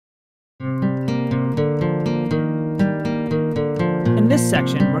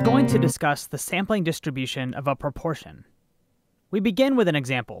section, we're going to discuss the sampling distribution of a proportion. We begin with an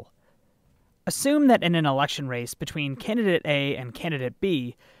example. Assume that in an election race between candidate A and candidate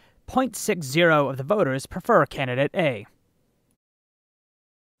B, 0.60 of the voters prefer candidate A.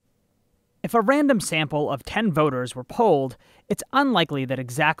 If a random sample of 10 voters were polled, it's unlikely that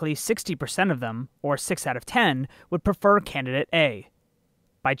exactly 60% of them, or 6 out of 10, would prefer candidate A.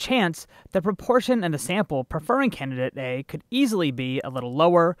 By chance, the proportion in the sample preferring candidate A could easily be a little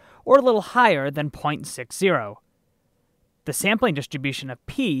lower or a little higher than 0.60. The sampling distribution of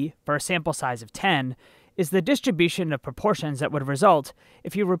P for a sample size of 10 is the distribution of proportions that would result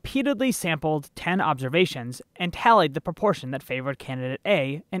if you repeatedly sampled 10 observations and tallied the proportion that favored candidate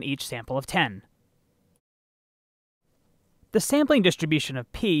A in each sample of 10. The sampling distribution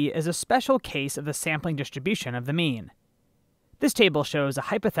of P is a special case of the sampling distribution of the mean. This table shows a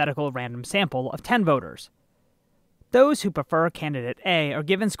hypothetical random sample of 10 voters. Those who prefer candidate A are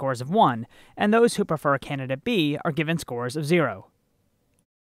given scores of 1, and those who prefer candidate B are given scores of 0.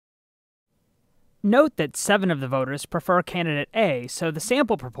 Note that 7 of the voters prefer candidate A, so the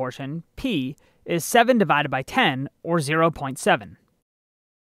sample proportion, P, is 7 divided by 10, or 0.7.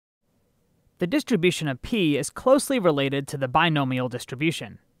 The distribution of P is closely related to the binomial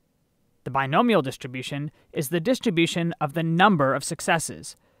distribution. The binomial distribution is the distribution of the number of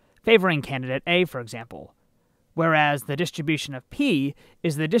successes, favoring candidate A, for example, whereas the distribution of P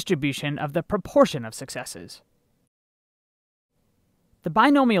is the distribution of the proportion of successes. The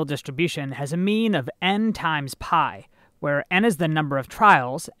binomial distribution has a mean of n times pi, where n is the number of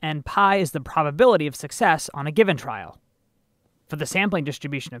trials and pi is the probability of success on a given trial. For the sampling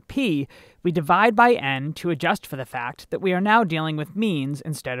distribution of P, we divide by n to adjust for the fact that we are now dealing with means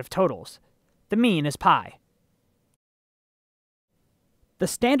instead of totals. The mean is pi. The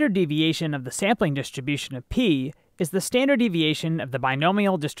standard deviation of the sampling distribution of P is the standard deviation of the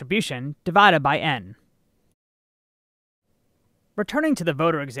binomial distribution divided by n. Returning to the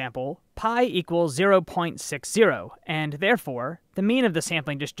voter example, pi equals 0.60, and therefore, the mean of the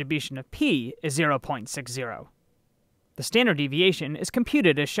sampling distribution of P is 0.60. The standard deviation is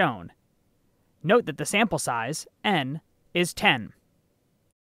computed as shown. Note that the sample size, n, is 10.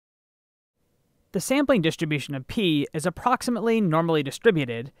 The sampling distribution of P is approximately normally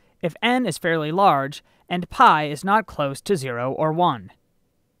distributed if n is fairly large and pi is not close to 0 or 1.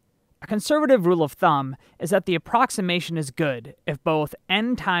 A conservative rule of thumb is that the approximation is good if both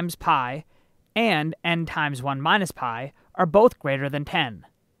n times pi and n times 1 minus pi are both greater than 10.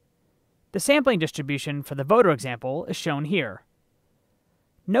 The sampling distribution for the voter example is shown here.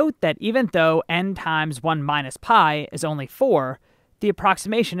 Note that even though n times 1 minus pi is only 4, the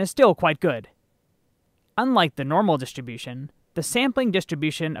approximation is still quite good. Unlike the normal distribution, the sampling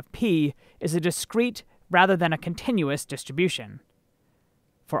distribution of P is a discrete rather than a continuous distribution.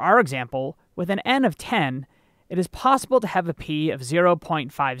 For our example, with an n of 10, it is possible to have a p of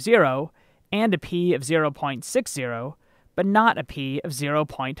 0.50 and a p of 0.60, but not a p of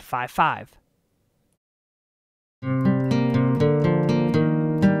 0.55.